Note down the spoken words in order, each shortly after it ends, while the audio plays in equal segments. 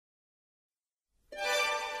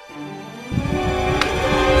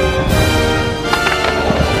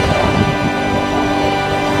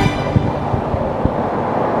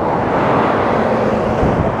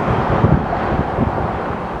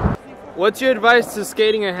What's your advice to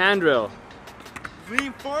skating a handrail?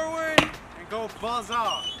 Lean forward and go balls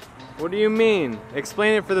out. What do you mean?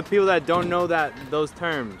 Explain it for the people that don't know those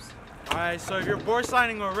terms. Alright, so if you're board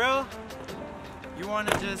sliding a rail, you want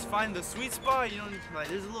to just find the sweet spot. You don't like,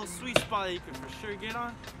 there's a little sweet spot that you can for sure get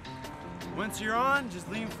on. Once you're on, just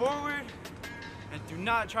lean forward and do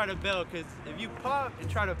not try to bail, because if you pop and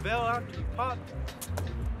try to bail after you pop,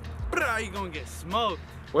 you're gonna get smoked.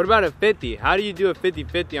 What about a 50? How do you do a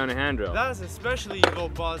 50-50 on a handrail? That's especially you go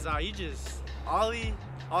balls out. You just ollie,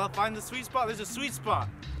 find the sweet spot. There's a sweet spot.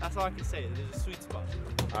 That's all I can say. There's a sweet spot.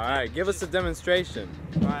 All right, give us a demonstration.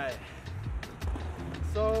 All right.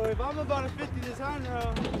 So if I'm about to 50 this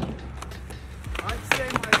handrail, I'd say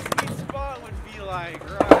my sweet spot would be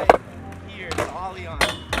like right here, the ollie on.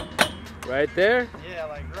 Right there? Yeah,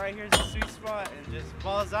 like right here's the sweet spot, and just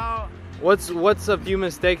balls out. What's a few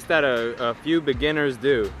mistakes that a few beginners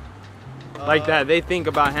do? Like that, they think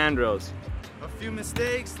about handrails. A few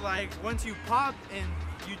mistakes, like once you pop and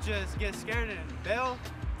you just get scared and bail,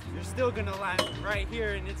 you're still gonna land right here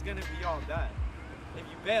and it's gonna be all bad if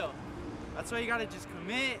you bail. That's why you gotta just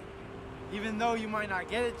commit, even though you might not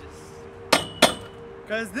get it, just...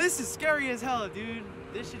 Cause this is scary as hell, dude.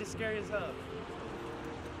 This shit is scary as hell.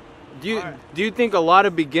 Do you think a lot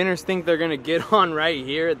of beginners think they're gonna get on right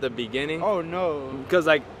here at the beginning? Oh no. Because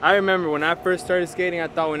like I remember when I first started skating, I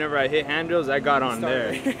thought whenever I hit handrails, I got on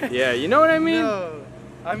there. Yeah, you know what I mean? No,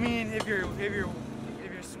 I mean if you're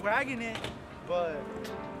swagging it, but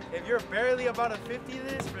if you're barely about a 50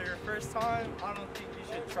 this for your first time, I don't think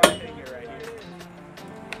you should try hitting it right here.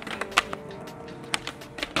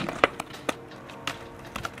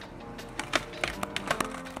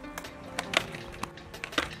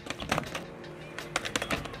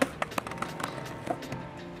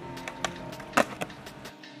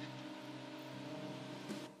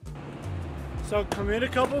 So commit a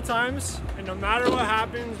couple times, and no matter what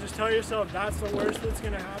happens, just tell yourself that's the worst that's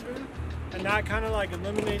gonna happen, and that kind of like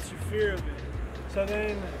eliminates your fear of it. So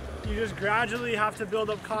then you just gradually have to build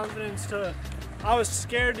up confidence to, I was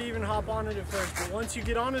scared to even hop on it at first, but once you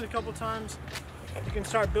get on it a couple times, you can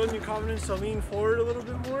start building your confidence to lean forward a little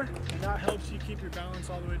bit more, and that helps you keep your balance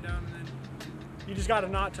all the way down, and then you just gotta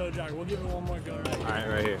not toe drag. We'll give it one more go right here. All right,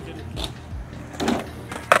 right here.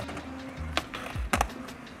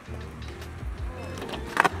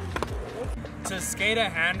 To skate a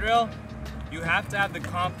handrail, you have to have the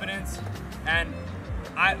confidence, and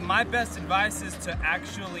my best advice is to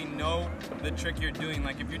actually know the trick you're doing.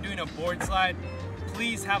 Like if you're doing a board slide,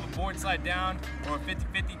 please have a board slide down or a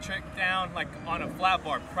 50-50 trick down, like on a flat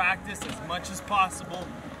bar. Practice as much as possible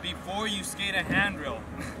before you skate a handrail.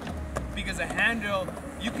 Because a handrail,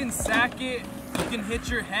 you can sack it, you can hit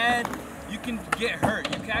your head, you can get hurt.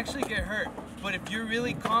 You can actually get hurt. But if you're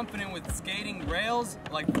really confident with skating rails,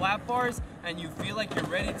 like flat bars, and you feel like you're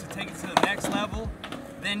ready to take it to the next level,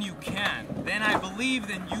 then you can. Then I believe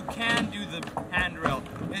that you can do the handrail.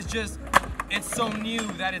 It's so new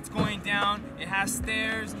that it's going down, it has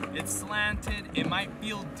stairs, it's slanted, it might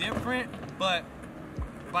feel different, but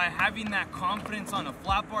by having that confidence on a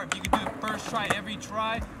flat bar, if you can do it first try, every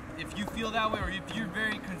try, if you feel that way, or if you're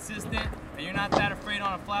very consistent and you're not that afraid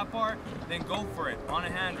on a flat bar, then go for it on a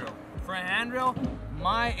handrail. For a handrail,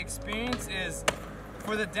 my experience is,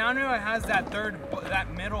 for the downrail, it has that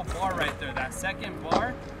middle bar right there, that second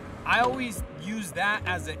bar. I always use that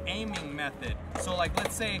as an aiming method. So like,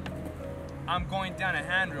 let's say I'm going down a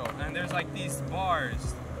handrail and there's like these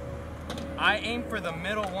bars. I aim for the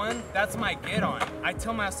middle one, that's my get on. I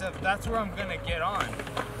tell myself that's where I'm gonna get on.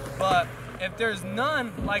 But if there's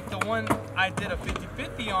none, like the one I did a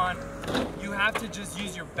 50-50 on, you have to just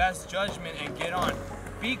use your best judgment and get on.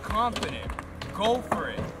 Be confident, go for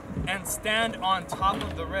it, and stand on top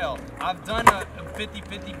of the rail. I've done a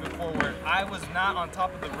 50-50 before where I was not on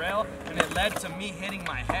top of the rail and it led to me hitting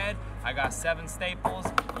my head. I got 7 staples,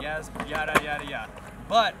 yes, yada, yada, yada.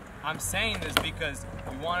 But I'm saying this because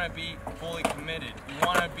you want to be fully committed. You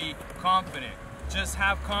want to be confident. Just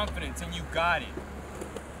have confidence and you got it.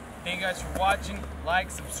 Thank you guys for watching.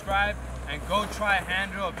 Like, subscribe, and go try a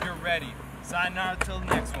handrail if you're ready. Signing out until the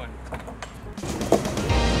next one.